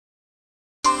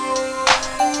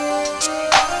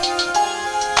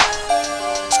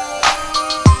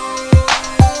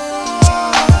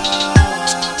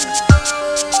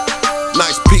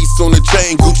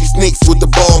East with the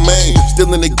ball main.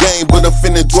 Still in the game, but I'm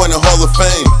finna join the Hall of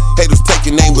Fame. Haters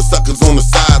taking aim with suckers on the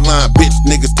sideline. Bitch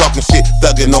niggas talking shit,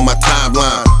 thugging on my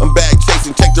timeline. I'm bag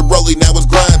chasing, check the rollie, now it's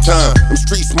grind time. I'm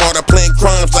street smart, I playing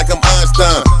crimes like I'm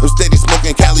Einstein. I'm steady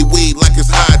smoking Cali weed like it's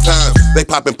high time. They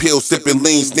popping pills, sipping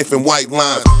lean, sniffing white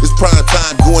lines. It's prime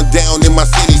time going down in my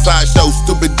city. Sideshow,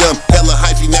 stupid, dumb, hella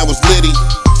hyphy, now it's Litty.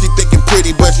 She thinking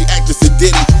pretty, but she acting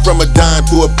sedity. From a dime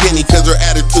to a penny, cause her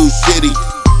attitude shitty.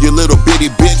 You little bitty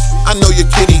bitch, I know your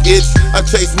kitty itch. I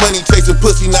chase money, chasing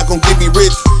pussy, not gon' get me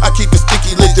rich. I keep the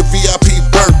sticky lit, the VIP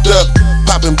burnt up.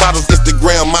 Popping bottles,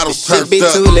 Instagram models turned up. Shit be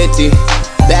too litty,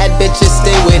 bad bitches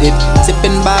stay with it.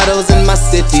 Tipping bottles in my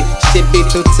city, shit be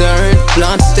too turn.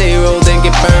 Blunt stay rolled and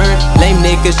get burned. Lame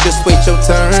niggas just wait your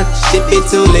turn. Shit be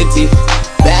too litty,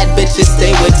 bad bitches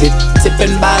stay with it.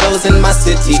 Tipping bottles in my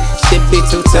city, shit be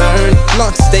too turn.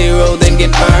 Blunt stay rolled and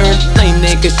get burned. Lame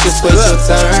niggas just wait your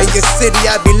turn. In your city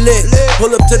I be lit.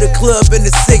 Pull up to the club in the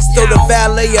 6, throw the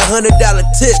valet $100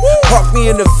 tip. Park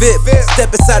me in the VIP, step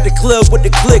inside the club with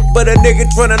the click, but a nigga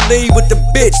tryna leave with the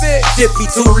bitch. Shit be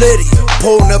too litty,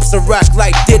 pulling up some rock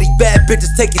like Diddy. Bad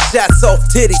bitches taking shots off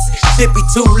titties. Shit be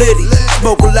too litty,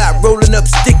 smoke a lot, rolling up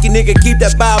sticky. Nigga keep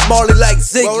that Bob Marley like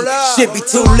Ziggy. Shit be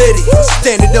too litty,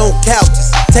 standing on couches,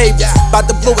 tables, about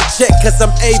to blow a check cause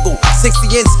I'm able.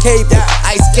 60-inch cable,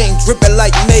 ice game dripping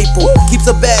like maple. Keep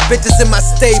some bad bitches in my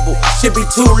stable. Shit be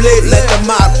too litty, let the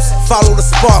models follow the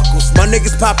sparkles. My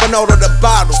niggas popping all of the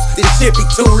bottles. This shit be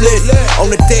too litty,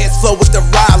 on the dance floor with the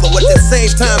Rollo, at the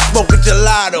same time smoking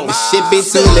gelato. Shit be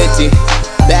too litty,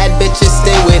 bad bitches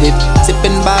stay with it.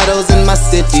 Tipping bottles in my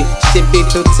city, shit be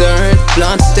too turn.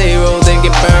 Blunt stay rolled and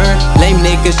get burned. Lame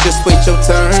niggas just wait your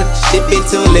turn. Shit be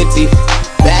too litty,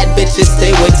 bad bitches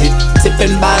stay with it.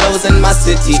 Tipping bottles in my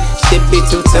city, shit be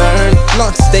too turn.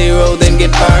 Blunt stay rolled and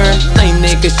get burned. Lame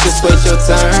niggas just wait your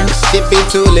turn. Shit be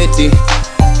too litty.